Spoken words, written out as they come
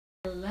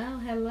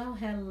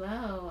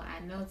hello. I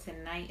know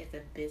tonight is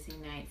a busy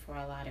night for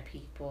a lot of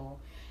people,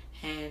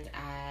 and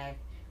I've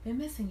been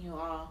missing you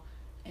all.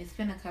 It's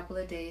been a couple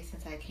of days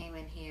since I came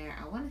in here.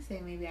 I want to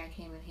say maybe I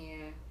came in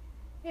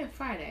here,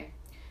 Friday,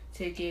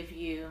 to give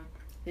you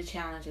the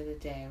challenge of the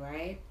day,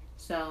 right?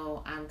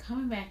 So I'm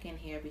coming back in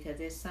here because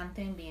there's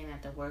something being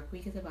that the work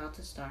week is about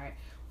to start.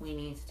 We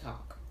need to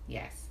talk.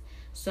 Yes.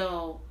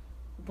 So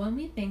when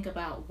we think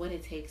about what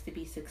it takes to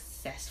be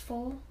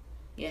successful,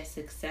 yes,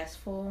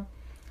 successful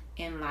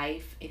in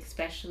life,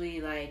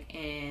 especially like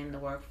in the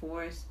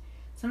workforce,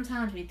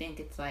 sometimes we think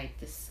it's like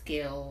the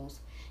skills,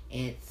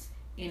 it's,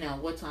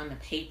 what's on the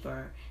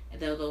paper,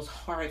 those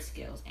hard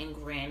skills. And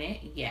granted,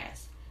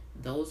 yes,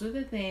 those are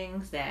the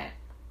things that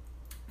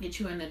get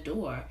you in the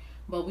door.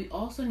 But we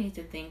also need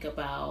to think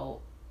about,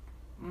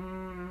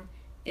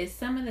 is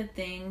some of the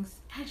things,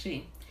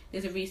 actually,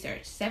 there's a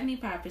research,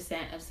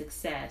 75% of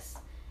success,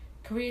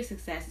 career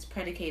success, is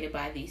predicated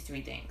by these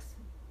three things.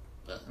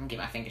 Let me get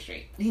my finger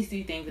straight. These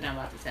three things that I'm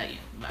about to tell you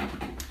about.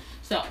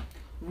 So,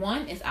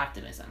 one is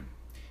optimism.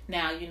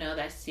 Now,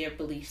 that's your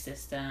belief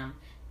system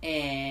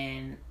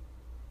and,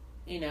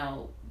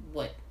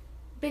 what,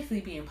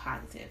 basically being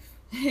positive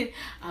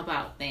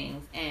about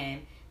things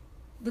and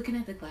looking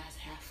at the glass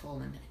half full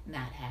and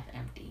not half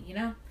empty, you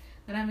know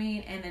what I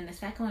mean? And then the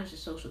second one is your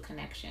social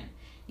connection,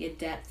 your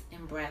depth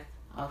and breadth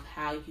of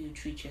how you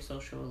treat your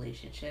social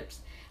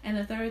relationships. And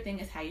the third thing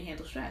is how you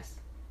handle stress.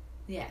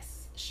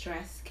 Yes,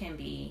 stress can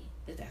be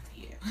the death of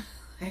you.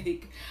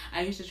 Like,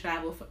 I used to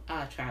travel.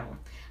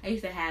 I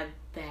used to have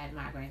bad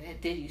migraines. I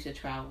did used to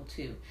travel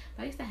too,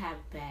 but I used to have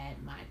bad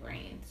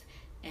migraines,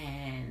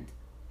 and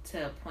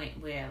to a point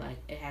where like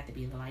it had to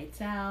be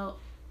lights out,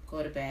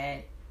 go to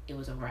bed. It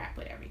was a wrap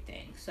with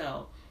everything.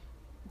 So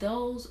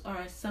those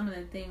are some of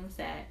the things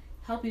that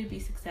help you to be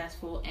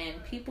successful,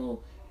 and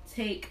people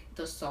take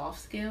the soft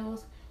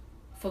skills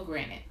for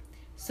granted.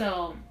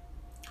 So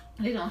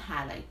they don't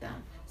highlight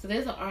them. So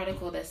there's an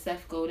article that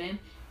Seth Godin,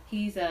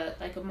 he's a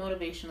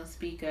motivational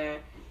speaker,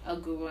 a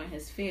guru in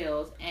his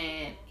field,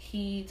 and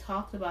he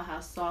talked about how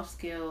soft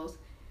skills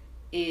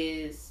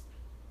is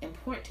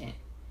important.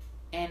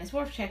 And it's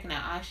worth checking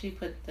out. I'll actually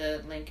put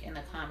the link in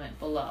the comment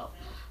below.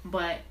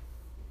 But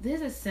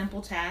this is a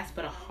simple task,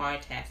 but a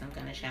hard task I'm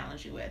going to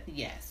challenge you with.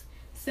 Yes.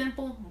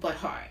 Simple, but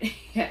hard.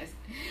 Yes.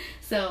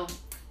 So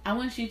I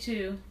want you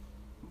to,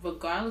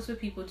 regardless what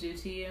people do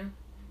to you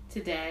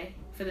today,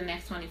 for the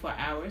next 24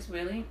 hours,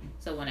 really.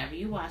 So whenever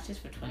you watch this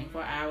for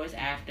 24 hours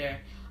after,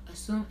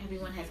 assume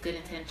everyone has good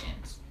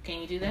intentions.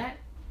 Can you do that?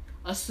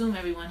 Assume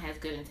everyone has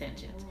good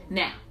intentions.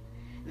 Now,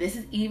 this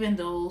is even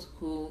those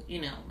who,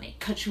 may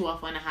cut you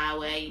off on the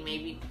highway. You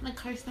maybe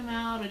curse them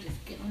out or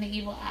just give them the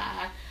evil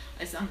eye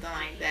or something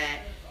like that.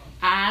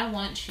 I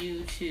want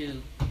you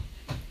to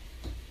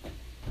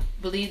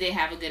believe they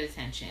have a good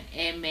intention.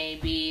 It may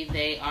be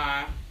they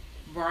are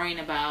worrying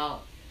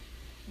about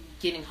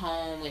getting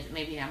home with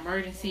maybe an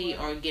emergency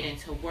or getting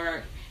to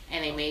work,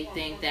 and they may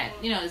think that,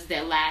 it's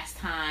their last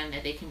time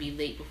that they can be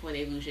late before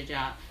they lose your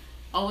job.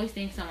 Always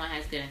think someone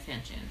has good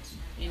intentions.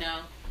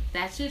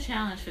 That's your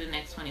challenge for the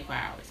next 24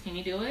 hours. Can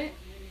you do it?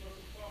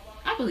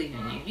 I believe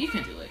in you. You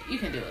can do it. You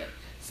can do it.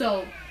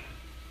 So,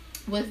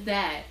 with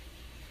that,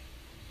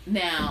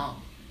 now,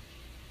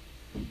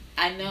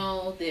 I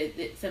know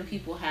that some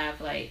people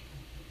have,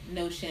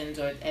 notions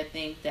or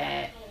think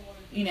that,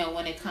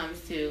 when it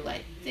comes to,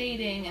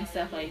 dating and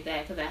stuff like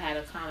that, because I had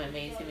a comment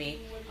made to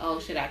me, oh,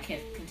 should I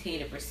continue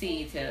to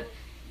proceed to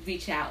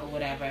reach out or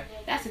whatever?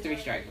 That's a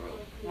 3-strike rule.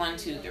 1,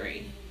 2,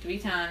 3. 3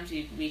 times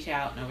you reach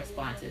out, no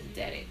response, is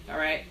dead it. All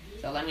right?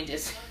 So let me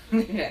just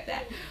leave it at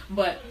that.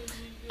 But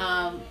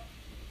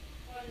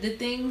the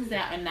things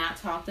that are not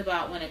talked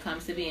about when it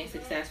comes to being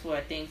successful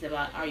are things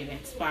about, are you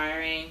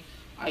inspiring?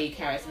 Are you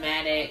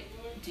charismatic?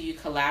 Do you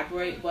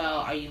collaborate well?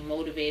 Are you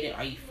motivated?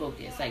 Are you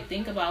focused?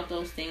 Think about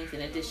those things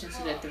in addition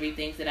to the 3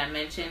 things that I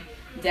mentioned.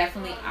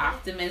 Definitely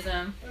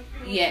optimism.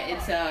 Yeah,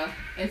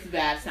 it's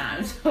bad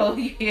times. So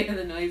you hear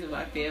the noise of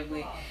my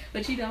family.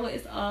 But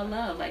it's all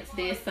love.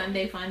 Today is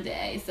Sunday Fun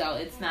Day. So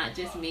it's not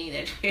just me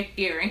that you're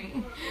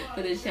hearing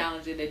for the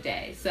challenge of the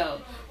day.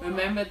 So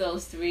remember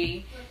those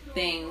 3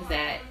 things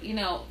that,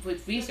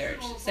 with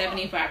research,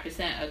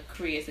 75% of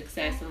career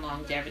success and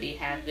longevity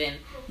have been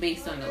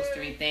based on those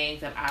 3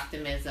 things of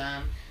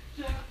optimism,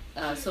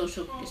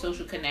 social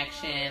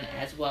connection,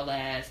 as well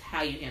as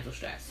how you handle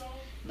stress.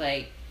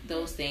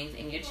 Those things.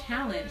 And your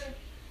challenge,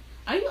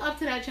 are you up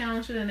to that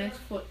challenge for the next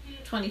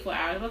 24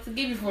 hours? I'm about to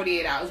give you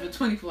 48 hours, but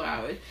 24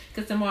 hours,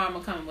 because tomorrow I'm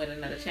going to come with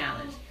another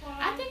challenge.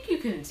 I think you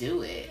can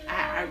do it.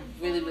 I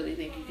really, really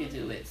think you can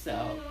do it.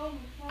 So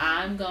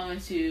I'm going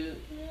to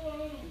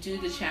do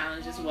the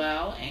challenge as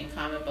well and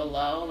comment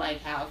below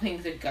how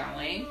things are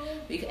going,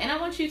 and I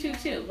want you to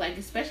too,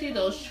 especially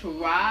those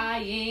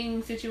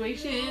trying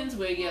situations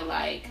where you're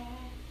why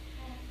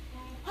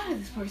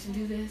did this person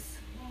do this?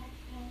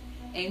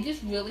 And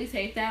just really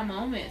take that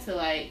moment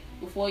to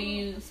before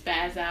you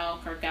spaz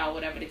out, kirk out,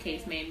 whatever the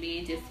case may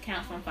be, just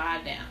count from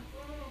 5 down.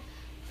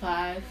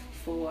 5,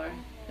 4,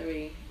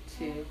 3,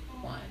 2,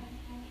 1.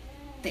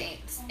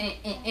 dance.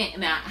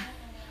 Now,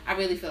 I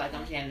really feel like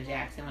I'm Janet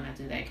Jackson when I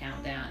do that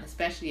countdown,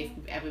 especially if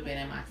you've ever been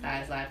in my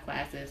Size Live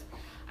classes.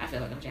 I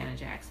feel like I'm Janet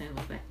Jackson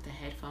with like the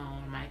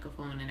headphone,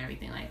 microphone, and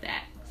everything like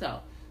that. So,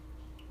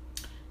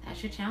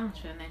 that's your challenge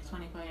for the next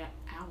 24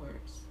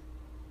 hours.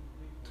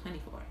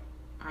 24.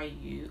 Are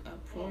you up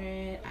for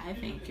it? I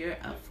think you're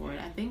up for it.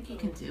 I think you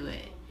can do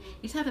it.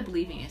 You just have to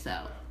believe in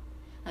yourself.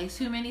 Like,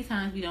 too many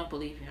times we don't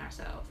believe in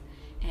ourselves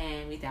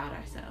and we doubt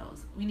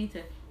ourselves. We need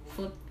to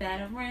flip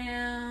that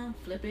around,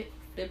 flip it,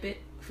 flip it,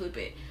 flip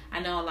it.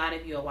 I know a lot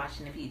of you are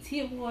watching the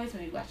BET Awards,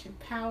 maybe watching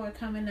Power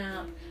coming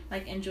up.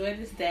 Like, enjoy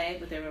this day,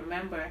 but then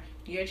remember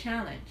your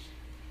challenge.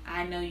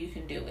 I know you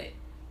can do it.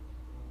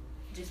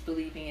 Just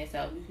believe in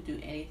yourself. You can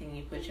do anything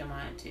you put your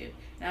mind to.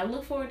 And I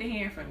look forward to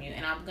hearing from you.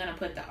 And I'm going to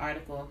put the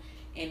article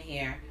in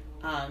here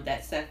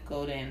that Seth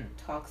Godin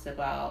talks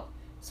about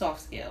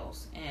soft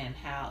skills and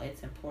how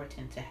it's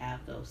important to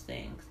have those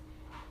things.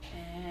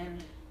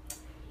 And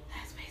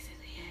that's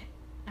basically it.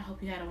 I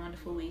hope you had a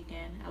wonderful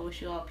weekend. I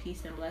wish you all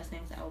peace and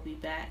blessings. I will be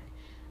back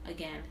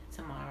again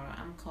tomorrow.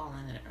 I'm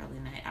calling it an early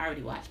night. I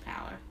already watched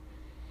Power.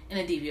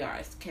 And the DVR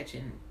is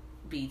catching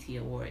BET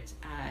Awards.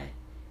 I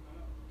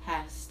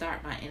have to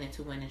start my In It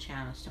to Win It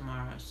challenge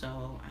tomorrow.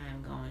 So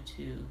I'm going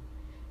to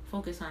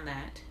focus on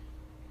that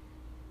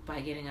by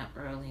getting up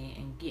early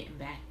and getting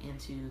back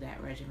into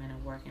that regimen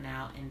of working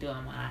out and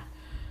doing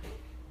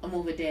a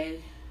move a day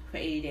for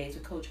 80 days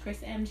with Coach Chris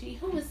MG.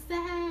 Who is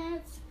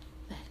that?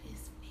 That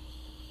is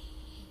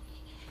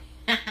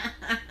me.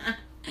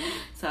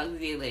 Talk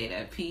to you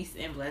later. Peace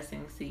and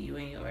blessings to you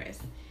and yours.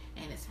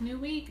 And it's a new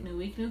week,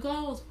 new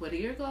goals. What are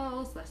your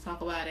goals? Let's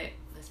talk about it.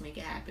 Let's make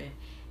it happen.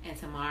 And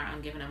tomorrow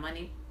I'm giving a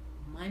Money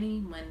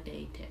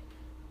Monday tip.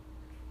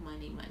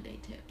 Money Monday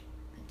tip.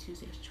 And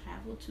Tuesday's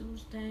Travel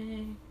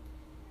Tuesday.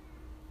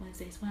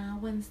 Wednesday's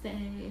Wild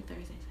Wednesday.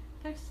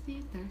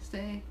 Thursday's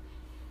Thursday.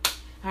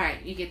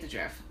 Alright, you get the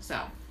drift. So,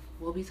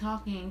 we'll be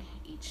talking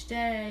each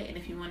day. And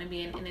if you want to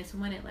be in it to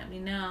win it, let me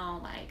know.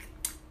 Like,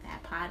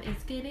 that pod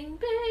is getting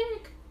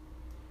big.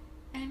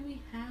 And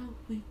we have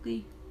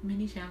weekly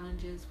mini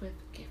challenges with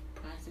gift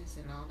prizes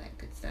and all that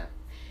good stuff.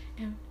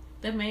 And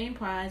the main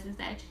prize is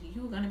that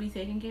you are going to be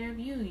taking care of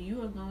you.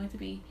 You are going to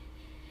be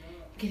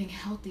getting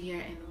healthier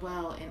and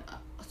well in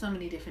so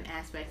many different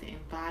aspects and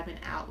vibing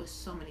out with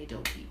so many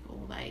dope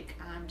people. Like,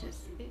 I'm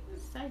just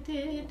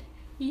excited.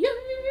 Yay!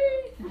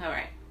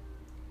 Alright.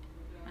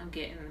 I'm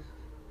getting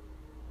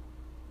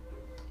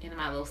in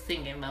my little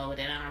singing mode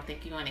and I don't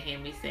think you want to hear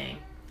me sing.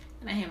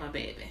 And I hear my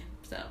baby.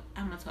 So,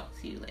 I'm going to talk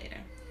to you later.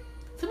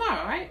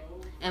 Tomorrow, right?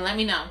 And let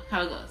me know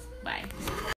how it goes. Bye.